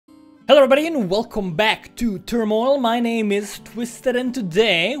Hello everybody and welcome back to Turmoil. My name is Twisted and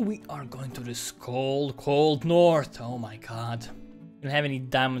today we are going to this cold north. Oh my god. I don't have any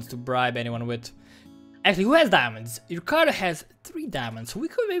diamonds to bribe anyone with. Actually, who has diamonds? Ricardo has 3 diamonds, so we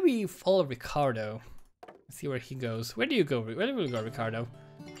could maybe follow Ricardo. Let's see where he goes. Where do you go? Where do you go, Ricardo?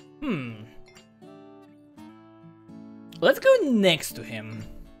 Let's go next to him.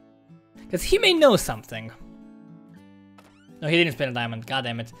 Because he may know something. No, he didn't spend a diamond. God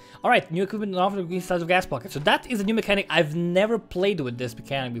damn it. Alright, new equipment offered the green size of gas pocket. So that is a new mechanic. I've never played with this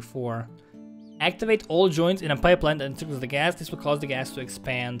mechanic before. Activate all joints in a pipeline that encircles the gas. This will cause the gas to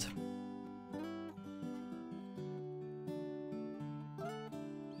expand.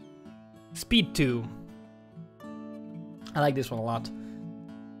 Speed 2. I like this one a lot.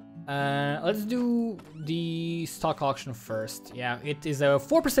 Let's do the stock auction first. Yeah, it is a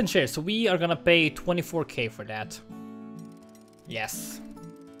 4% share, so we are gonna pay 24k for that. Yes.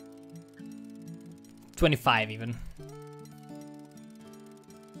 25 even.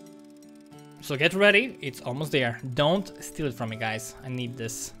 So get ready, it's almost there. Don't steal it from me, guys. I need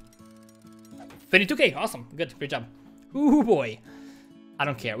this. 22k, awesome, good, great job. Ooh boy. I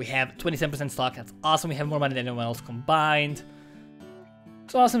don't care, we have 27% stock, that's awesome. We have more money than anyone else combined.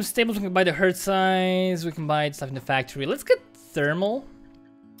 It's awesome. Stables, we can buy the herd size, we can buy stuff in the factory. Let's get thermal.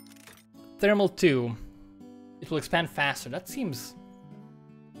 Thermal 2. It will expand faster. That seems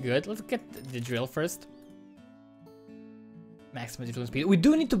good. Let's get the drill first. Maximum digital speed. We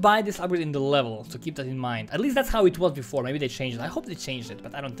do need to buy this upgrade in the level, so keep that in mind. At least that's how it was before. Maybe they changed it. I hope they changed it,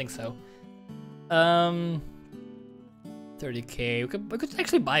 but I don't think so. 30k. We could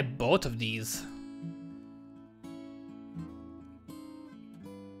actually buy both of these.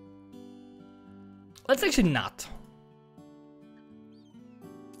 Let's actually not.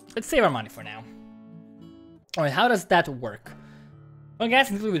 Let's save our money for now. Alright, how does that work? When gas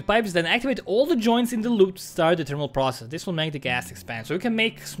is included with pipes, then activate all the joints in the loop to start the thermal process. This will make the gas expand. So we can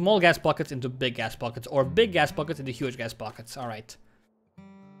make small gas pockets into big gas pockets, or big gas pockets into huge gas pockets. Alright.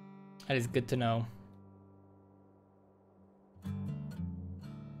 That is good to know.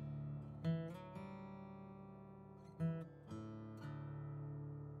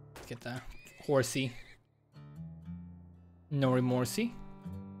 Get the horsey. No remorsey.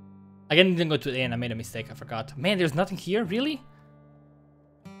 Again, didn't go to the end. I made a mistake. I forgot. Man, there's nothing here. Really?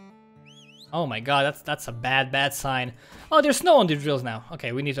 Oh my god, that's a bad sign. Oh, there's snow on the drills now.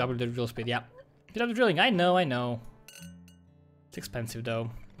 Okay, we need to upgrade the drill speed. Yeah. Get up the drilling. I know. It's expensive though.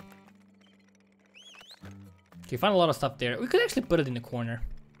 Okay, found a lot of stuff there. We could actually put it in the corner.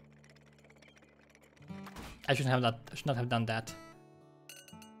 I should not have done that.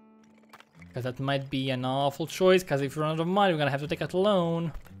 Because that might be an awful choice. Because if we run out of money, we're gonna have to take out a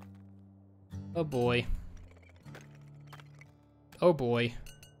loan. Oh boy. Oh boy.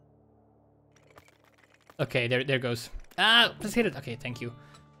 Okay, there goes. Ah, let's hit it. Okay, thank you.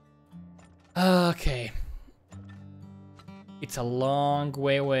 Okay. It's a long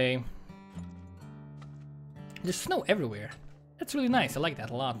way away. There's snow everywhere. That's really nice. I like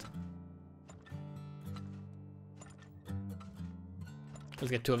that a lot.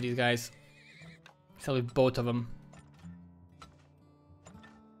 Let's get 2 of these guys. Sell with both of them.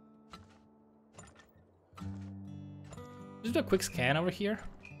 Just do a quick scan over here.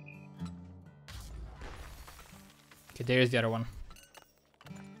 Okay, there's the other one.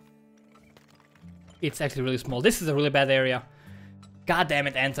 It's actually really small. This is a really bad area. God damn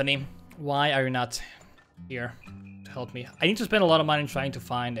it, Anthony. Why are you not here to help me? I need to spend a lot of money trying to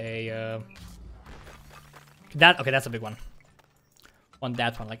find a... Okay, that's a big one. Want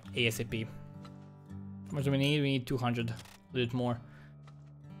that one, like ASAP. How much do we need? We need 200. A little bit more.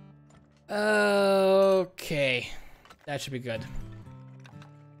 Okay. That should be good.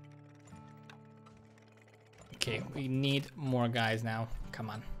 Okay, we need more guys now.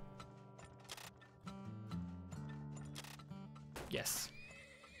 Come on. Yes.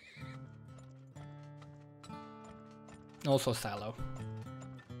 Also silo.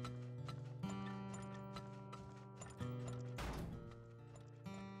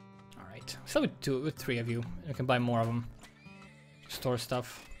 Alright. So with 3 of you. You can buy more of them. Store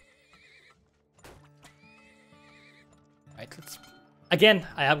stuff. Right, let's... Again,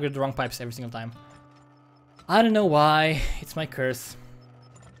 I upgrade the wrong pipes every single time. I don't know why. It's my curse.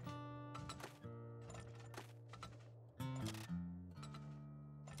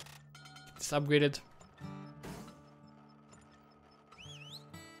 It's upgraded.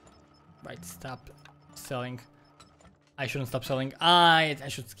 Right, stop selling. I shouldn't stop selling. I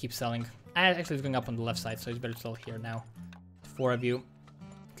should keep selling. Actually, it's going up on the left side, so it's better to sell here now. 4 of you.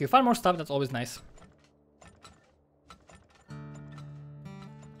 Okay, find more stuff. That's always nice.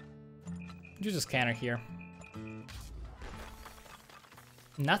 Use a scanner here.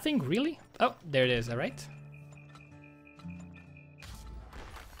 Nothing really? Oh, there it is, alright.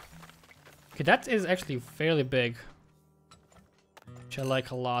 Okay, that is actually fairly big, which I like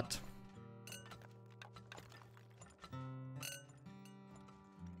a lot. You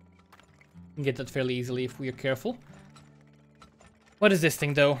can get that fairly easily if we are careful. What is this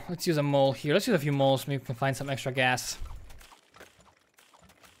thing though? Let's use a mole here. Let's use a few moles, maybe we can find some extra gas.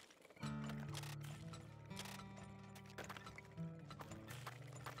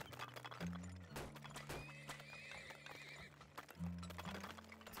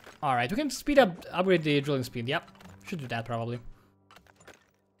 Alright, we can upgrade the drilling speed. Yep, should do that probably.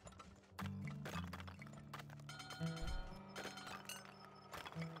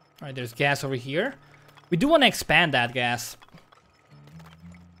 Alright, there's gas over here. We do want to expand that gas,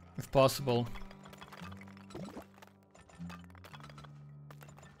 if possible.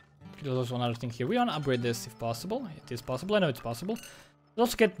 There's also another thing here. We want to upgrade this if possible. It is possible. I know it's possible. Let's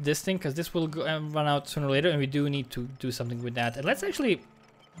also get this thing, because this will go, run out sooner or later, and we do need to do something with that. And let's actually,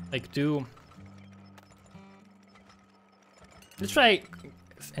 like, let's try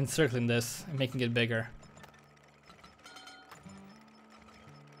encircling this and making it bigger.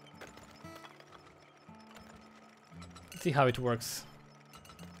 Let's see how it works.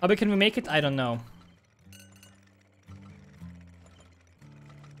 How big can we make it? I don't know.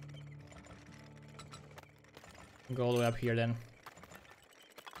 Go all the way up here then.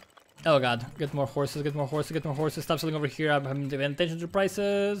 Oh god, get more horses, get more horses, get more horses. Stop selling over here. I'm having to pay attention to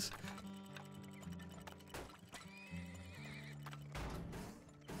prices.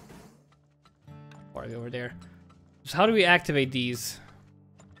 Or over there. So how do we activate these?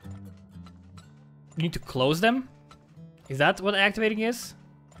 We need to close them? Is that what activating is?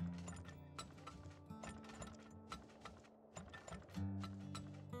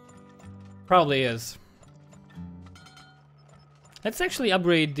 Probably is. Let's actually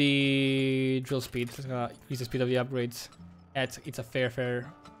upgrade the drill speed. Increase the speed of the upgrades. Yeah, it's a fair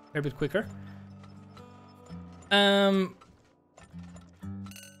bit quicker.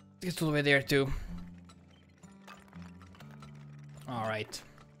 It's all the way there too. All right.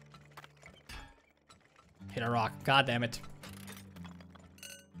 Hit a rock. God damn it.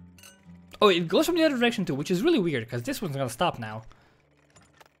 Oh, it goes from the other direction too, which is really weird because this one's gonna stop now.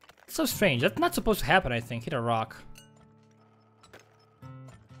 It's so strange. That's not supposed to happen, I think. Hit a rock.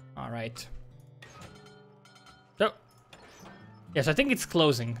 Alright. So, yes, I think it's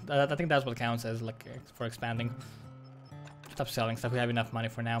closing. I think that's what counts as, like, for expanding. Stop selling stuff. We have enough money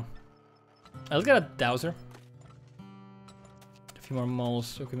for now. Let's get a dowser. A few more moles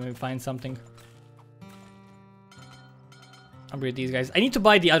so we can maybe find something. Upgrade these guys. I need to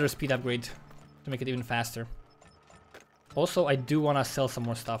buy the other speed upgrade to make it even faster. Also, I do want to sell some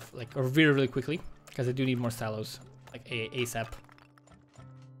more stuff, like, or really, really quickly, because I do need more silos, like ASAP.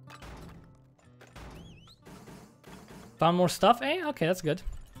 Found more stuff, eh? Okay, that's good.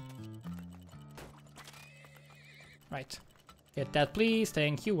 Right. Get that, please.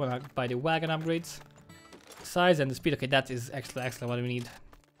 Thank you. Wanna buy the wagon upgrades. Size and the speed. Okay, that is excellent. What do we need?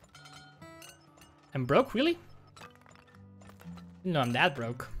 I'm broke, really? No, I'm that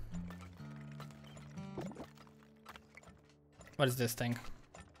broke. What is this thing?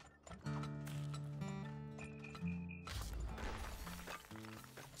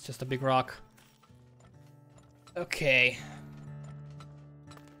 It's just a big rock. Okay.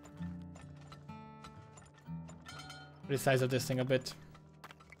 Resize of this thing a bit.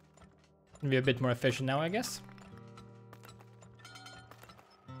 Be a bit more efficient now, I guess.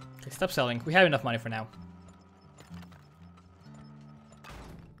 Okay, stop selling. We have enough money for now.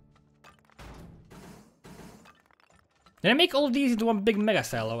 Did I make all of these into one big mega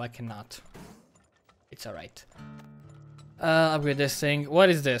silo? I cannot. It's alright. Upgrade this thing. What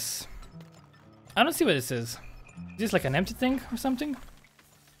is this? I don't see what this is. Is this like an empty thing or something?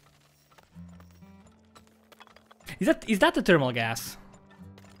 Is that the thermal gas?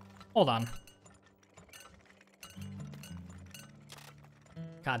 Hold on.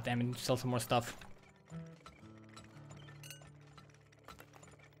 God damn it, sell some more stuff.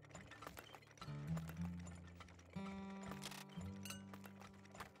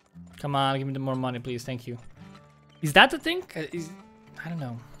 Come on, give me the more money, please. Thank you. Is that the thing? I don't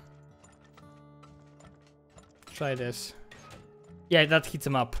know. Try this. Yeah, that heats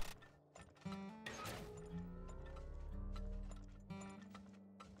him up.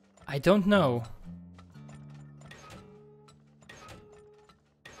 I don't know.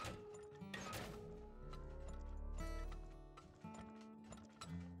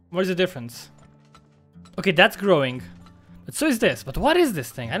 What is the difference? Okay, that's growing. But so is this. But what is this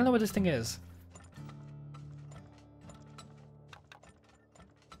thing? I don't know what this thing is.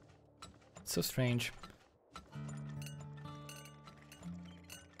 It's so strange.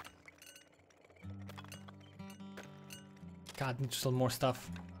 God, I need to sell more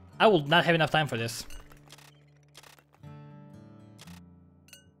stuff. I will not have enough time for this.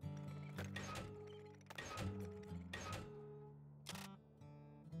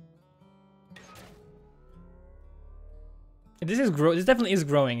 This definitely is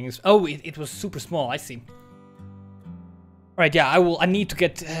growing. Oh, it was super small. I see. All right, yeah, I need to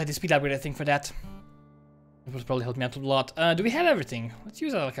get the speed upgrade, I think, for that. It will probably help me out a lot. Do we have everything? Let's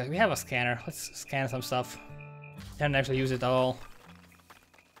use we have a scanner. Let's scan some stuff. Can't actually use it at all.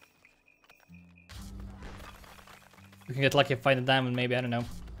 We can get lucky and find a diamond, maybe. I don't know.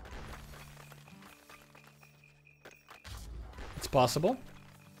 It's possible.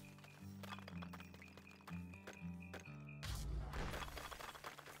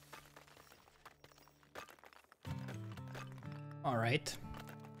 All right.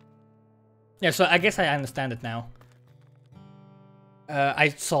 Yeah, so I guess I understand it now. I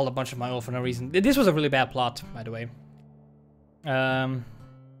sold a bunch of my oil for no reason. This was a really bad plot, by the way.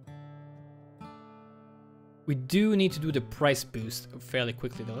 We do need to do the price boost fairly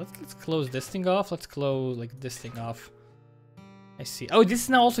quickly, though. Let's close this thing off. Let's close like this thing off. I see. Oh, this is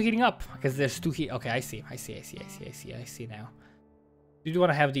now also heating up because there's two heat. Okay, I see now. You do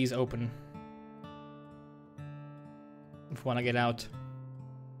want to have these open if we want to get out.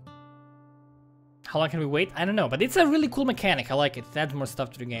 How long can we wait? I don't know, but it's a really cool mechanic. I like it. It adds more stuff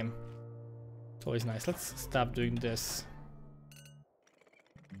to the game. It's always nice. Let's stop doing this.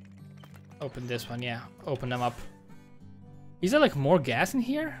 Open this one, yeah. Open them up. Is there like more gas in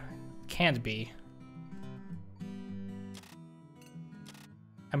here? Can't be.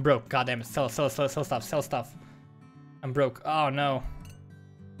 I'm broke. God damn it. Sell stuff. I'm broke. Oh no.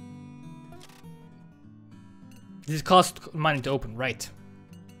 This costs money to open, right?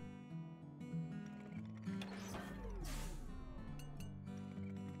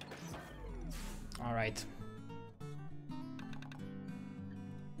 All right.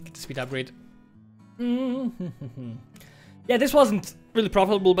 Get the speed upgrade. Yeah, this wasn't really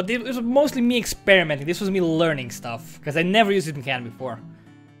profitable, but it was mostly me experimenting. This was me learning stuff because I never used it in Canada before.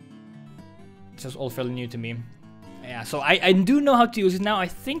 This was all fairly new to me. Yeah, so I do know how to use it now. I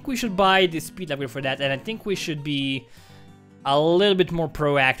think we should buy the speed upgrade for that, and I think we should be a little bit more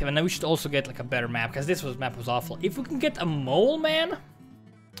proactive, and then we should also get like a better map because this map was awful. If we can get a mole man,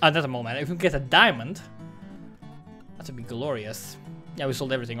 not a mole man. If we can get a diamond, that would be glorious. Yeah, we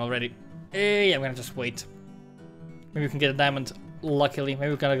sold everything already. Yeah, I'm gonna just wait. Maybe we can get a diamond. Luckily,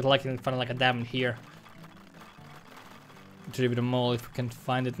 maybe we can get lucky and find like a diamond here. To with a mole if we can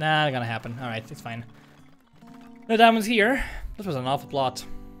find it. Nah, not gonna happen. All right, it's fine. No diamonds here. This was an awful plot.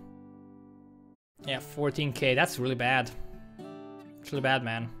 Yeah, 14k. That's really bad. It's really bad,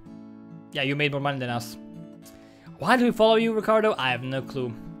 man. Yeah, you made more money than us. Why did we follow you, Ricardo? I have no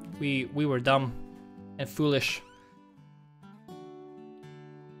clue. We were dumb and foolish.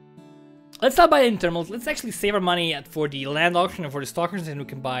 Let's not buy any thermals. Let's actually save our money for the land auction and for the stalkers, and we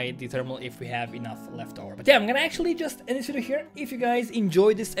can buy the thermal if we have enough left over. But yeah, I'm gonna actually just end this video here. If you guys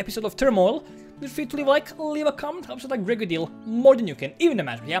enjoyed this episode of Turmoil, feel free to leave a like, leave a comment. Helps us a great deal, more than you can even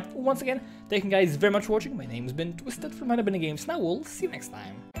imagine. Yeah, once again, thank you guys very much for watching. My name's been Twisted from Games. Now we'll see you next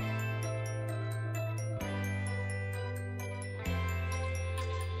time.